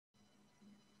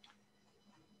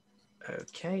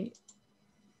Okay.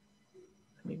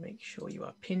 Let me make sure you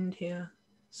are pinned here.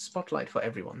 Spotlight for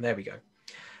everyone. There we go.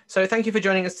 So thank you for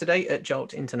joining us today at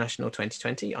JALT International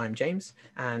 2020. I'm James,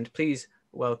 and please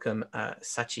welcome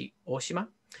Sachi Oshima.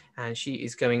 And she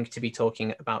is going to be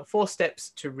talking about 4 steps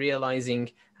to realizing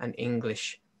an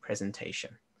English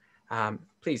presentation.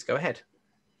 Please go ahead.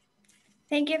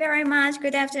 Thank you very much.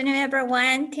 Good afternoon,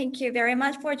 everyone. Thank you very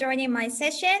much for joining my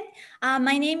session.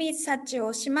 My name is Sachi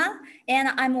Oshima, and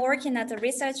I'm working as a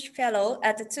research fellow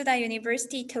at Tsuda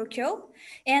University, Tokyo.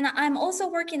 And I'm also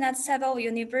working at several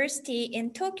universities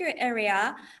in Tokyo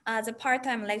area as a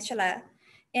part-time lecturer.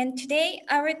 And today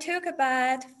I will talk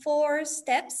about 4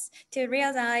 steps to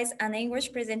realize an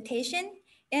English presentation.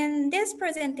 In this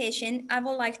presentation, I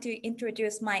would like to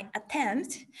introduce my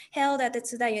attempt held at the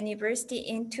Tsuda University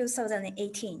in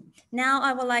 2018. Now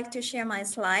I would like to share my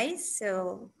slides.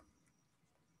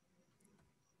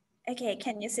 Okay,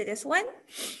 can you see this one?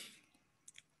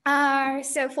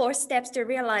 So 4 steps to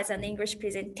realize an English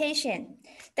presentation.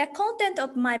 The content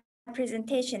of my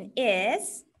presentation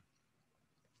is,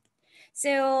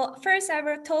 so first I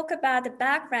will talk about the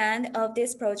background of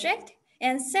this project.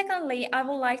 And secondly, I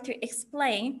would like to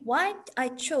explain why I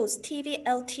chose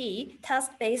TBLT,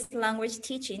 task-based language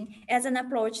teaching, as an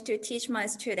approach to teach my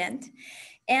student.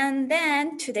 And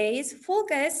then today's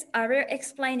focus, I will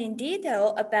explain in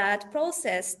detail about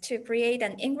process to create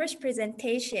an English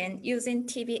presentation using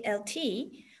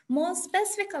TBLT. More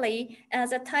specifically, as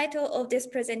the title of this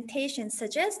presentation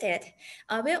suggested,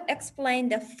 I will explain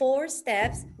the 4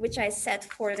 steps which I set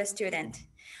for the student.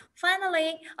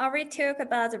 Finally, I will talk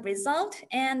about the result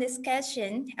and discuss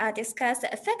the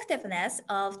effectiveness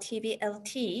of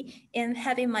TBLT in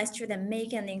having my student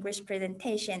make an English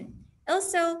presentation.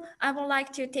 Also, I would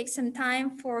like to take some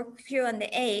time for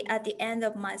Q&A at the end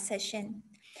of my session.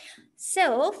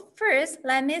 So first,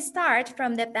 let me start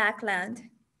from the background.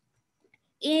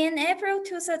 In April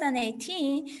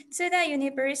 2018, Tsuda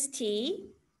University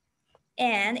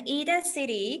and Ida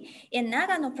City in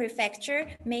Nagano Prefecture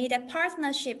made a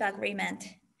partnership agreement.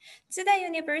 Tsuda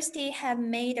University have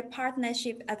made a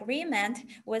partnership agreement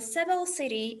with several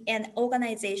cities and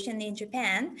organizations in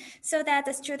Japan so that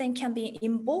the student can be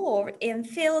involved in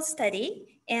field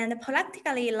study and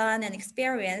practically learn and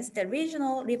experience the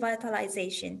regional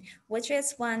revitalization, which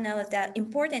is one of the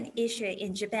important issues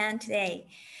in Japan today.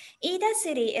 Ida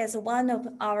City is one of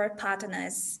our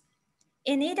partners.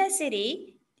 In Ida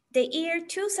City, the year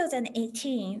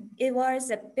 2018, it was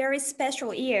a very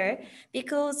special year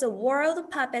because the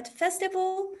World Puppet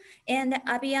Festival and the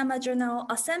Abiyama General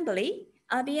Assembly,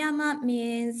 Abiyama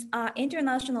means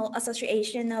International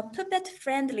Association of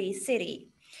Puppet-Friendly City.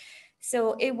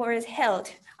 So it was held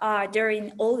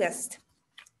during August.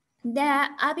 The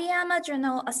Abiyama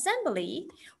General Assembly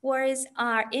was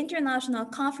our international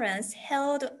conference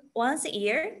held once a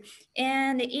year,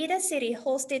 and Ida City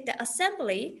hosted the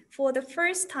assembly for the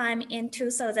first time in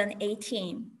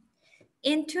 2018.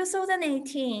 In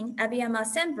 2018, Abiyama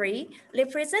Assembly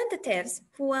representatives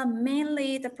who are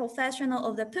mainly the professional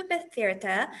of the puppet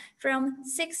theater from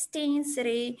 16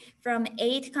 cities from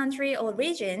 8 countries or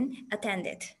regions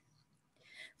attended.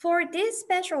 For this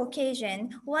special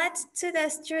occasion, what the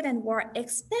students were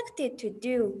expected to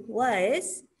do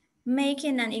was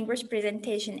making an English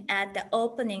presentation at the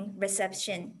opening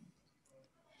reception.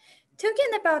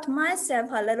 Talking about myself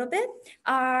a little bit,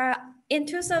 in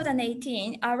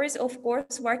 2018, I was of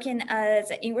course working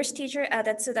as an English teacher at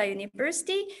Tsuda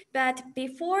University, but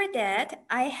before that,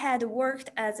 I had worked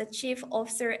as a chief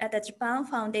officer at the Japan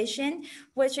Foundation,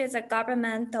 which is a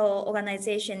governmental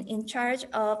organization in charge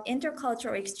of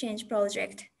intercultural exchange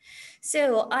project.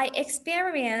 So I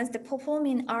experienced the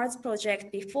performing arts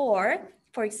project before.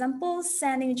 For example,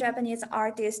 sending Japanese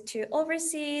artists to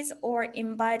overseas or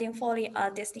inviting foreign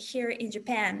artists here in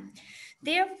Japan.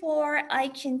 Therefore, I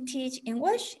can teach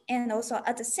English, and also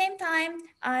at the same time,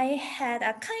 I had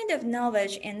a kind of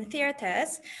knowledge in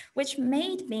theaters, which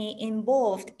made me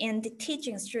involved in the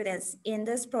teaching students in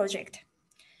this project.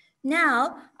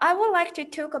 Now, I would like to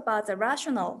talk about the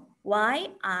rationale why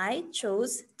I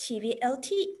chose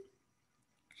TBLT.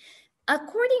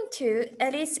 According to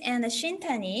Ellis and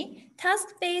Shintani,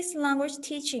 task-based language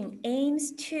teaching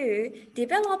aims to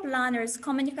develop learners'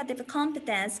 communicative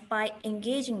competence by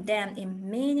engaging them in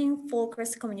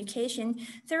meaning-focused communication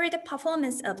through the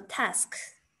performance of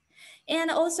tasks.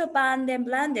 And also Van den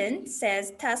Blanden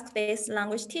says task-based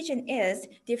language teaching is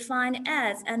defined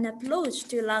as an approach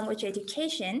to language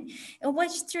education in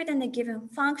which students are given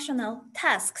functional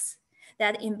tasks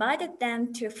that invited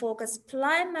them to focus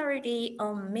primarily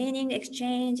on meaning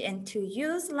exchange and to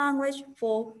use language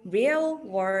for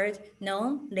real-world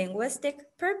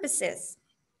non-linguistic purposes.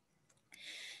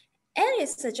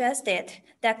 Ellis suggested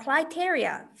the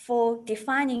criteria for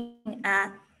defining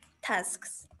a task.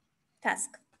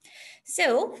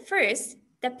 So first,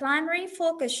 the primary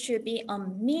focus should be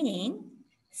on meaning.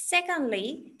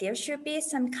 Secondly, there should be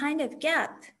some kind of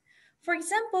gap. For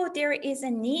example, there is a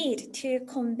need to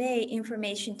convey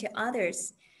information to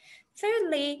others.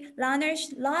 Thirdly,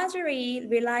 learners largely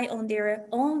rely on their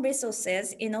own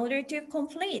resources in order to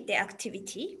complete the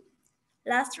activity.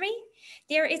 Lastly,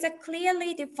 there is a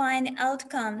clearly defined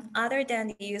outcome other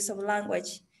than the use of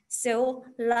language. So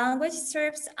language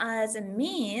serves as a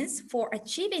means for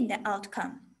achieving the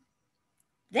outcome.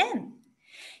 Then,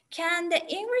 can the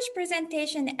English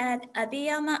presentation at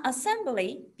Abiyama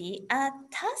Assembly be a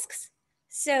task?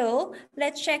 So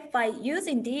let's check by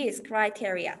using these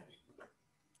criteria.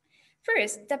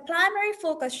 First, the primary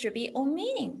focus should be on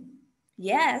meaning.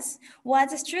 Yes, what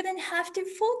the student have to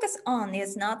focus on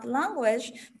is not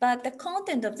language, but the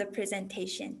content of the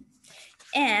presentation.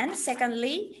 And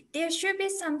secondly, there should be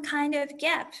some kind of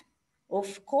gap.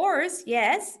 Of course,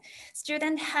 yes,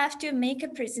 students have to make a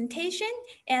presentation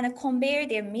and convey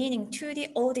their meaning to the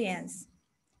audience.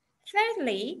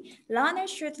 Thirdly,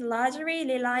 learners should largely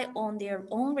rely on their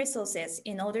own resources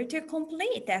in order to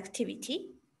complete the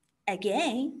activity.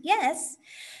 Again, yes,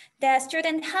 the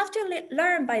students have to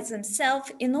learn by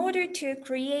themselves in order to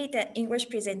create an English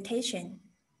presentation.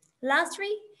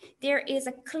 Lastly, there is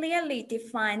a clearly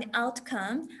defined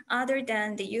outcome other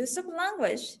than the use of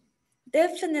language.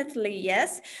 Definitely,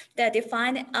 yes, the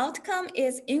defined outcome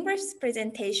is English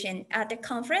presentation at the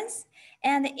conference,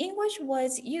 and English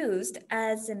was used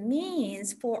as a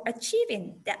means for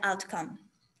achieving the outcome.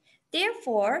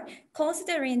 Therefore,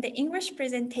 considering the English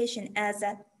presentation as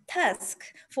a task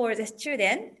for the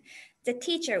student, the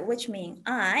teacher, which means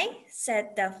I,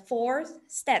 set the 4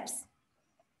 steps.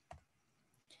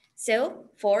 So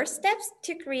 4 steps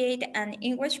to create an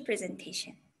English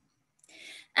presentation.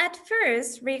 At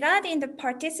first, regarding the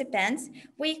participants,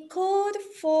 we called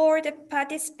for the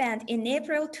participant in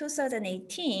April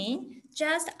 2018,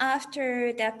 just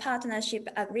after the partnership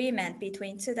agreement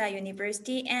between Tsuda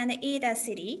University and Ida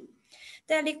City.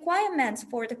 The requirements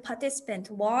for the participant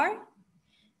were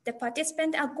the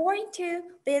participants are going to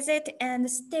visit and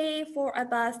stay for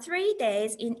about 3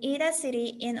 days in Ida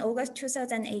City in August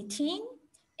 2018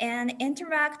 and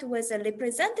interact with a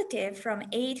representative from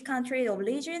 8 countries or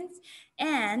regions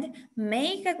and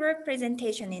make a group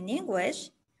presentation in English,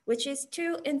 which is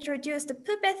to introduce the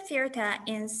puppet theater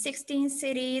in 16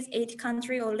 cities, 8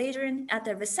 countries or regions at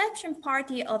the reception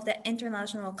party of the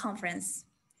international conference.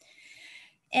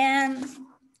 And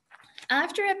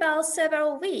after about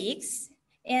several weeks,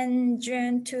 in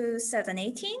June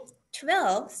 2018,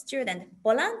 12 students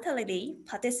voluntarily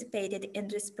participated in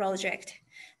this project.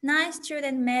 9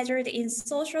 students majored in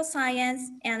social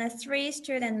science and 3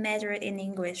 students majored in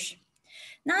English.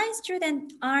 9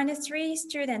 students and 3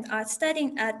 students are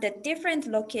studying at the different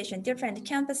locations, different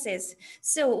campuses.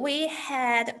 So we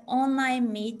had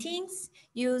online meetings,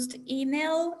 used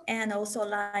email, and also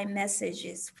line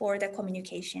messages for the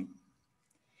communication.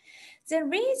 The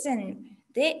reason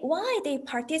why they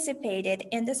participated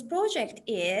in this project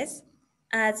is,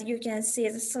 as you can see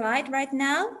the slide right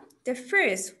now, the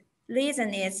first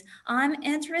reason is I'm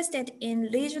interested in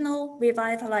regional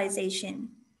revitalization.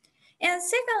 And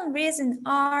second reason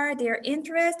are their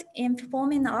interest in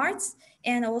performing arts,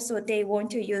 and also they want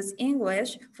to use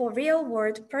English for real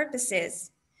world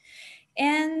purposes.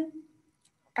 And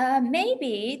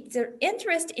maybe the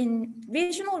interest in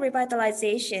regional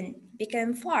revitalization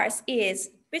became false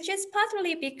which is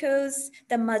partly because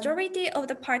the majority of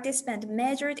the participants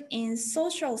majored in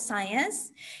social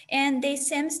science and they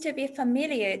seems to be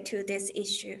familiar to this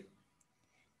issue.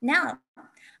 Now,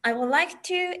 I would like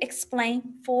to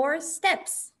explain 4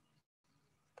 steps.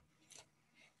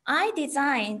 I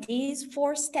designed these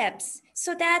 4 steps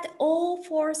so that all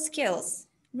 4 skills,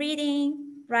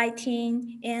 reading,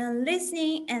 writing, and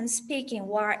listening and speaking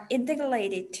were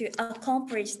integrated to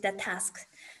accomplish the task,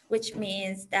 which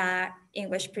means the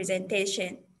English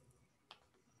presentation.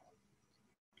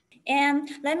 And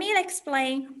let me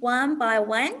explain one by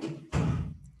one.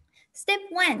 Step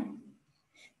 1,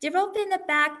 developing the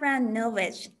background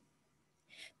knowledge.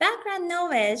 Background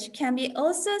knowledge can be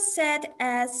also said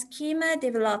as schema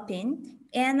developing,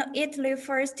 and it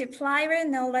refers to prior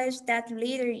knowledge that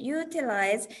readers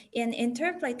utilize in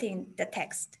interpreting the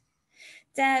text.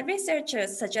 The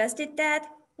researchers suggested that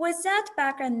Without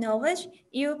background knowledge,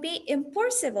 it would be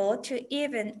impossible to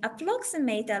even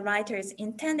approximate the writer's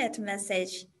intended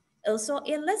message. Also,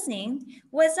 in listening,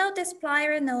 without this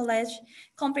prior knowledge,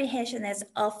 comprehension is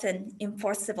often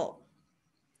impossible.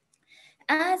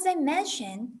 As I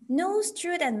mentioned, no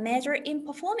student majored in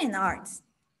performing arts.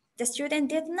 The student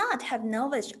did not have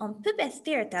knowledge on puppet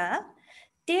theater.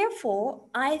 Therefore,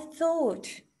 I thought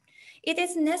it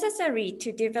is necessary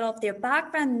to develop their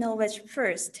background knowledge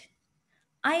first.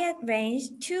 I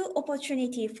arranged two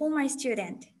opportunities for my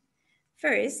student.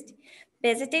 First,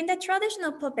 visiting the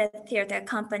traditional puppet theater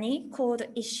company called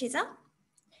Ishiza,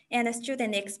 and the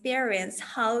student experience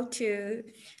how to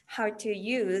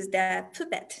use the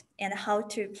puppet and how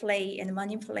to play and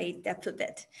manipulate the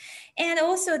puppet. And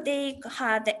also they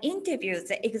had the interviews,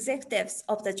 the executives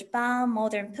of the Japan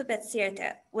Modern Puppet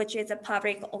Theater, which is a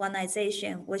public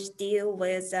organization which deal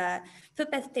with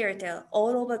puppet theater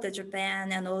all over the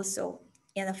Japan and also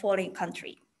in a foreign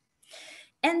country.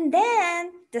 And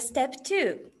then the step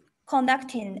 2,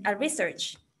 conducting a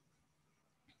research.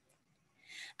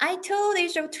 I told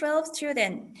each of 12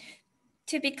 students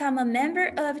to become a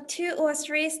member of 2 or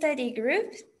 3 study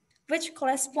groups, which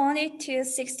corresponded to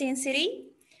 16 cities.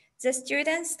 The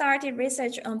students started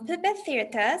research on puppet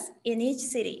theaters in each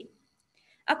city.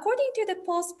 According to the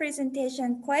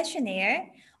post-presentation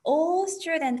questionnaire, all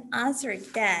students answered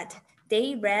that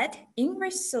they read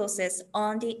English sources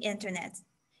on the internet.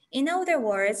 In other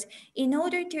words, in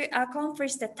order to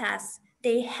accomplish the task,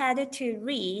 they had to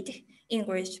read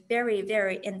English very,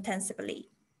 very intensively.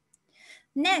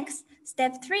 Next,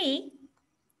 step 3,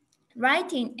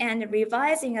 writing and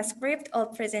revising a script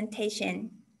of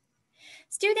presentation.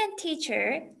 Student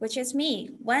teacher, which is me,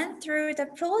 went through the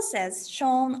process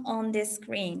shown on this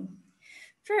screen.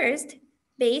 First,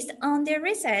 based on their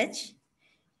research,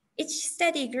 each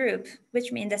study group,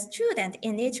 which means the student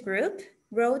in each group,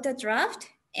 wrote a draft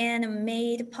and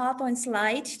made PowerPoint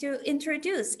slide to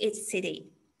introduce each city.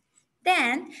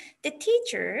 Then the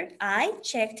teacher, I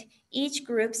checked each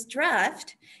group's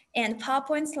draft and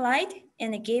PowerPoint slide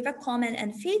and gave a comment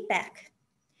and feedback.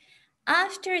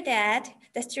 After that,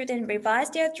 the student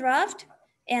revised their draft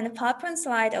and PowerPoint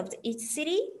slide of each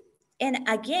city and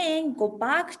again go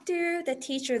back to the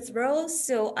teacher's role.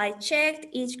 So I checked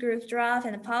each group draft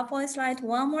and PowerPoint slide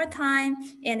one more time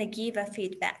and give a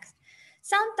feedback.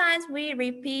 Sometimes we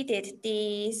repeated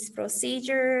this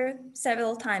procedure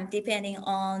several times depending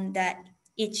on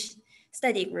each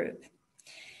study group.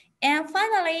 And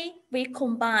finally, we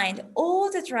combined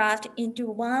all the draft into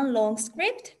one long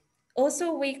script.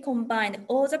 Also, we combined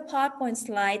all the PowerPoint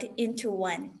slides into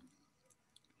one.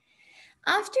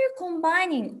 After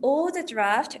combining all the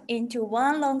draft into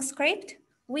one long script,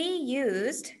 we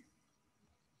used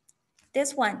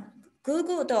this one,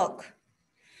 Google Doc,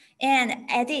 and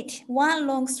edit one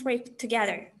long script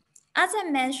together. As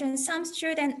I mentioned, some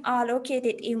students are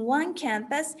located in one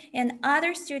campus and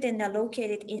other students are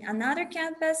located in another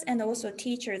campus, and also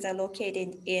teachers are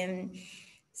located in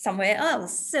somewhere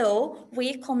else. So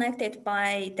we connected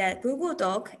by the Google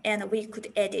Doc and we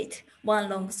could edit one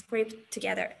long script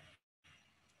together.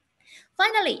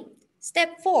 Finally,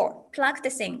 step 4,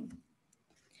 practicing.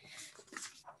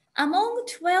 Among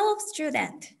 12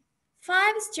 students,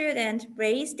 5 students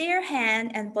raised their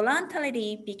hand and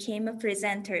voluntarily became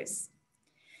presenters.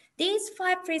 These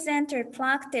 5 presenters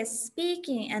practiced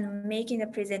speaking and making a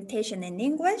presentation in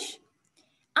English.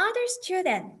 Other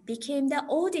students became the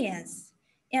audience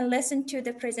and listened to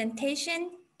the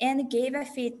presentation and gave a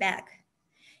feedback.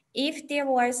 If there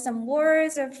were some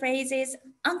words or phrases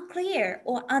unclear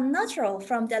or unnatural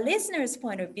from the listener's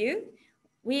point of view,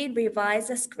 we revised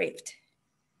the script.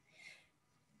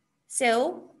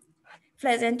 So,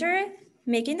 presenter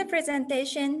making the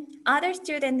presentation, other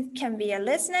student can be a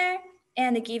listener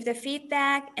and give the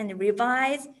feedback and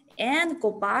revise and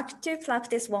go back to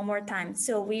practice one more time.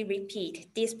 So we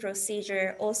repeat this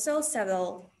procedure also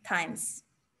several times.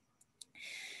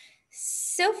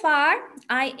 So far,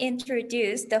 I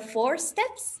introduced the 4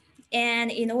 steps,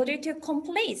 and in order to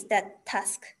complete that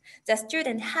task, the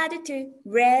student had to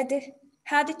read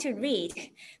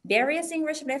various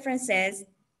English references,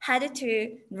 had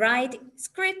to write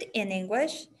script in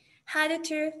English, had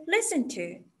to listen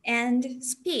to and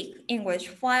speak English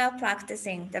while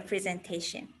practicing the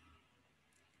presentation.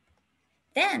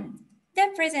 Then,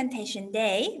 the presentation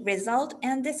day, result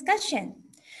and discussion.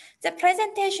 The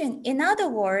presentation, in other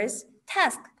words,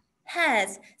 task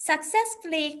has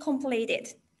successfully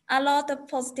completed. A lot of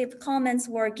positive comments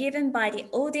were given by the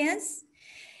audience.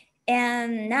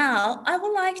 And now I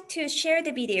would like to share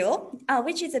the video,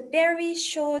 which is a very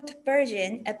short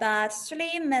version, about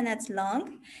 3 minutes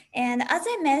long. And as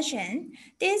I mentioned,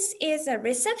 this is a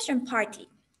reception party.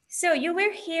 So you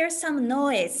will hear some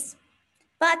noise,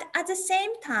 but at the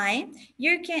same time,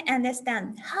 you can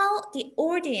understand how the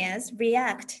audience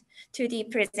react to the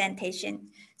presentation.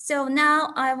 So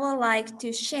now I would like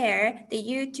to share the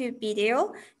YouTube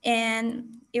video,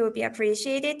 and it would be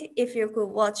appreciated if you could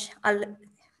watch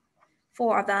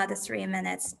for about 3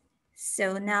 minutes.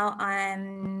 So now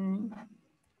I'm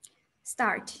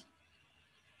start.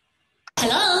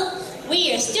 Hello,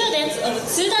 we are students of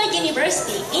Tsuda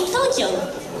University in Tokyo.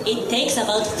 It takes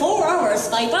about 4 hours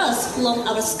by bus from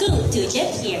our school to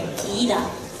get here, Ida.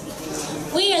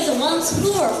 We are the ones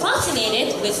who are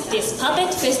fascinated with this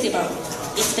puppet festival,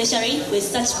 especially with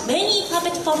such many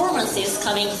puppet performances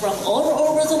coming from all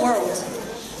over the world.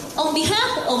 On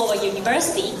behalf of our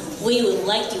university, we would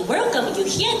like to welcome you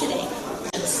here today.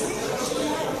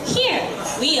 Here,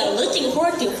 we are looking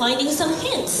forward to finding some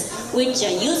hints which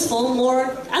are useful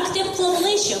for active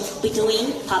collaboration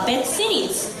between puppet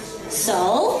cities.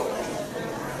 So,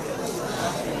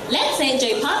 let's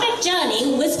enjoy Puppet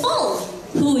Journey with Paul,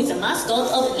 who is the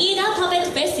mascot of Ida Puppet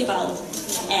Festival.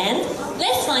 And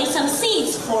let's find some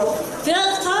seeds for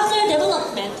further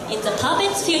development in the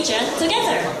puppet's future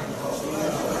together.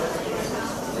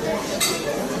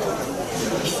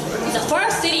 The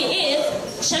first city is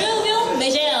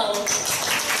Charleville-Mézières.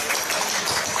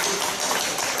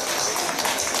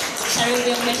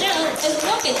 Charleville-Mézières is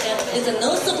located in the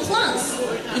north of France.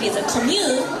 It is a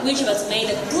commune which was made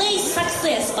a great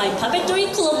success by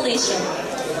puppetry collaboration.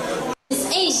 It's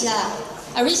Asia,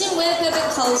 a region where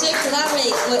puppet culture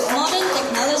collaborates with modern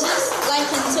technologies like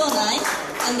Cantonai,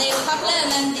 and they are popular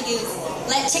among the youth.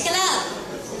 Let's check it out.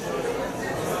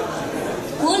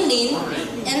 Wunlin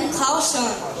and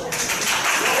Kaohsiung.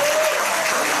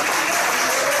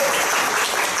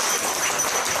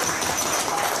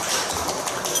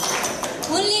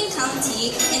 Wunlin County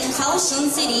and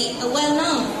Kaohsiung City are well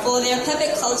known for their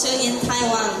puppet culture in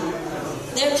Taiwan.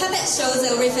 Their puppet shows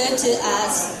are referred to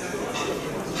as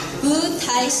Bu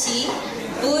Tai Shi,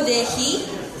 Bu De Hi,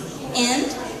 and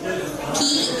Pi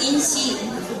In Shi.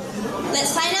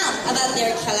 Let's find out about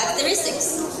their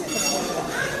characteristics.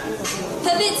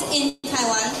 Puppets in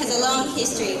Taiwan has a long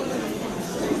history.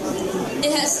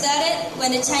 It has started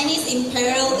when the Chinese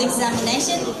imperial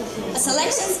examination, a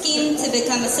selection scheme to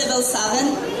become a civil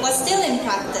servant, was still in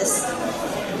practice.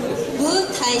 Bu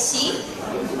Tai Shi,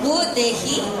 Bu De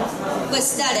Hi was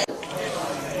started.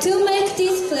 To make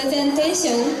this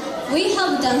presentation, we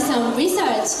have done some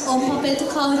research on puppet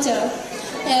culture,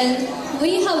 and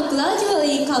we have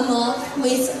gradually come up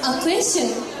with a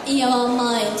question in our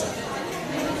mind.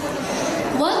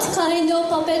 What kind of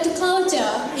puppet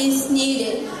culture is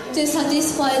needed to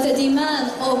satisfy the demand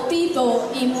of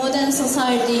people in modern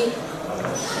society?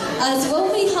 As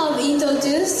what we have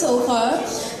introduced so far,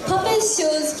 puppet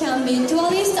shows can be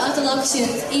tourist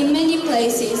attractions in many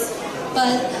places,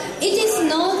 but it is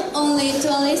not only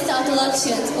tourist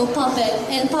attractions of puppet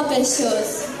and puppet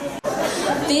shows.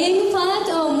 Being part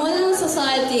of modern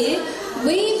society,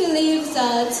 we believe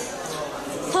that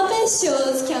puppet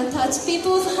shows can touch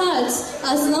people's hearts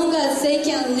as long as they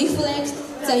can reflect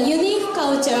the unique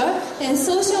culture and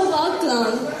social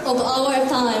background of our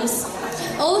times.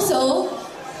 Also,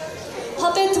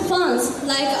 puppet fans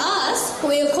like us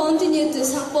will continue to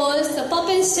support the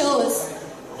puppet shows.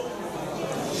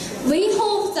 We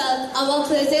hope that our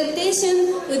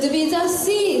presentation would be the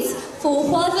seeds for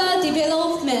further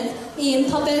development in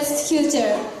puppet's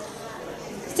future.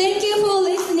 Thank you for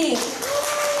listening.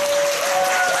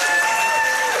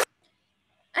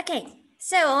 Okay,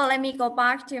 so let me go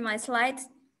back to my slides.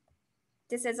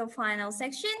 This is the final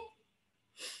section.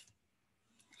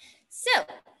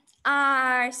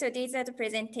 So these are the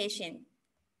presentation.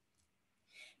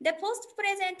 The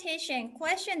post-presentation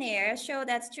questionnaire showed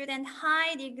that student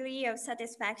high degree of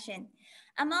satisfaction.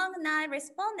 Among 9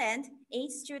 respondents,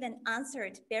 8 students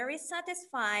answered very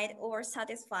satisfied or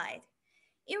satisfied.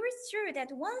 It was true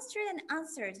that one student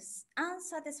answered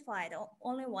unsatisfied,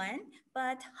 only one,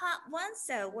 but her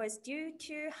answer was due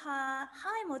to her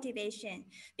high motivation,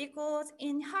 because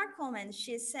in her comment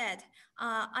she said,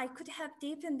 I could have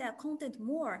deepened the content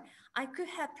more. I could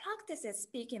have practiced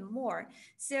speaking more.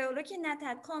 So looking at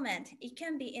that comment, it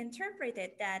can be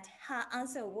interpreted that her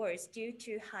answer was due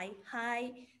to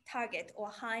high target or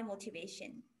high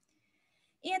motivation.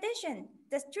 In addition,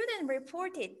 the student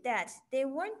reported that they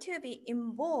want to be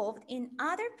involved in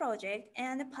other projects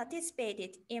and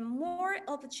participated in more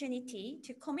opportunity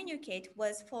to communicate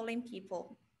with foreign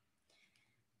people.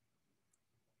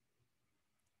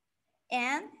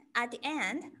 And at the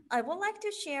end, I would like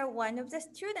to share one of the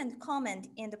student comment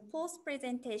in the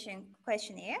post-presentation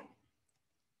questionnaire.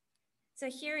 So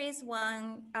here is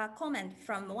one comment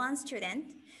from one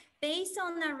student. Based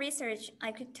on our research,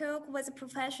 I could talk with a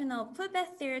professional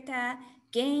puppet theater,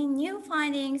 gain new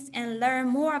findings, and learn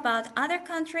more about other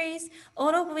countries,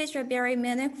 all of which are very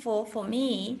meaningful for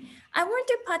me. I want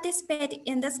to participate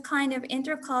in this kind of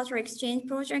intercultural exchange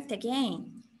project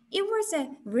again. It was a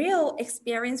real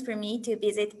experience for me to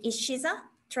visit Ishiza,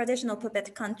 traditional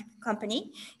puppet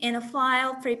company, and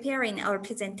while preparing our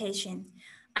presentation.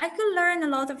 I could learn a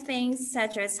lot of things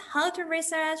such as how to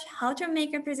research, how to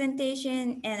make a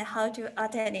presentation, and how to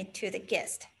attend it to the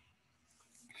guest.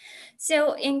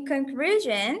 So in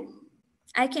conclusion,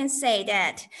 I can say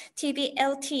that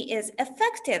TBLT is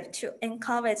effective to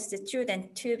encourage the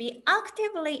student to be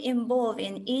actively involved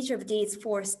in each of these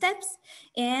 4 steps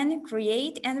and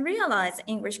create and realize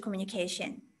English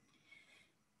communication.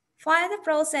 For the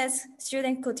process,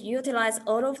 students could utilize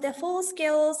all of the 4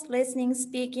 skills, listening,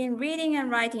 speaking, reading,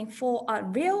 and writing for a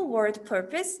real-world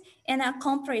purpose and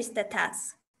accomplish the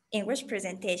task, English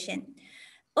presentation.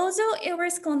 Although it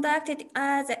was conducted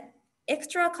as an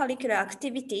extracurricular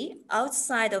activity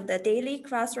outside of the daily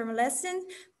classroom lesson,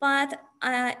 but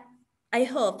I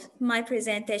hope my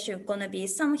presentation is gonna be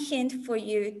some hint for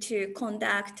you to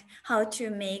conduct how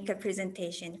to make a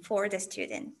presentation for the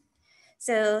student.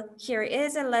 So here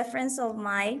is a reference of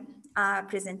my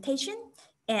presentation,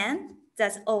 and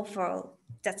that's all.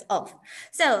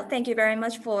 So thank you very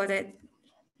much for the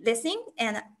listening,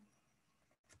 and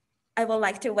I would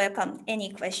like to welcome any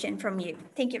question from you.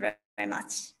 Thank you very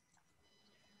much.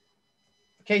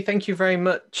 Okay, thank you very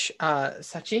much,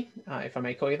 Sachi, if I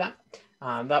may call you that.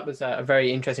 That was a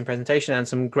very interesting presentation and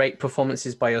some great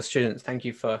performances by your students. Thank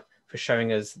you for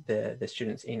showing us the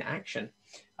students in action.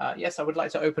 Yes, I would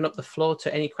like to open up the floor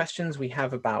to any questions. We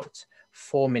have about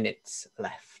 4 minutes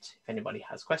left. If anybody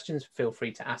has questions, feel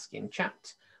free to ask in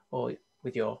chat or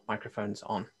with your microphones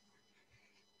on.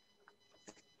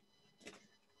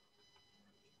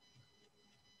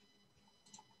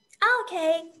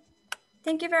 Okay,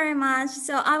 thank you very much.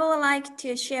 So I would like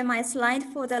to share my slide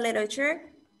for the literature.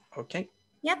 Okay.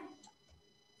 Yep.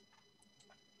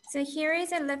 So here is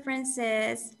the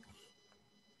references.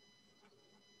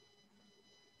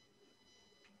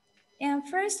 And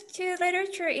first 2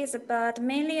 literature is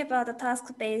mainly about the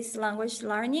task-based language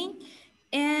learning.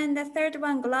 And the third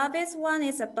one, Glavis one,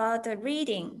 is about the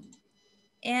reading.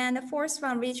 And the fourth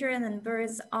one, Richer and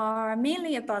Birds, are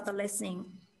mainly about the listening.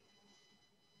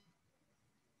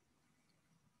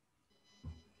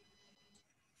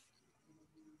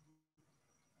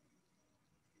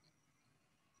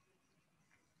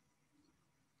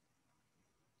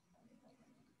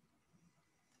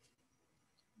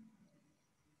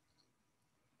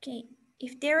 Okay,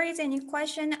 if there is any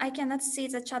question, I cannot see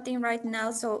the chatting right now,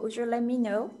 so would you let me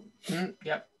know?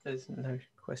 Yep, there's no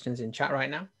questions in chat right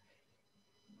now.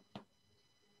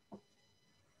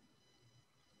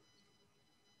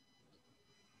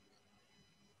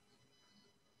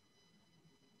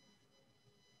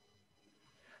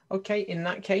 Okay, in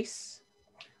that case,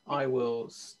 I will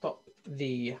stop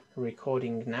the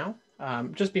recording now.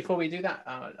 Just before we do that,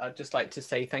 I'd just like to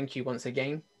say thank you once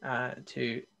again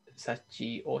to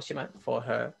Sachi Oshima for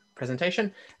her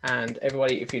presentation. And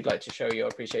everybody, if you'd like to show your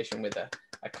appreciation with a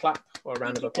clap or a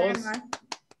round of applause.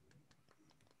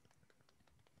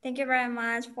 Thank you very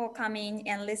much for coming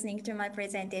and listening to my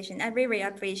presentation. I really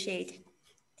appreciate it.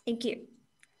 Thank you.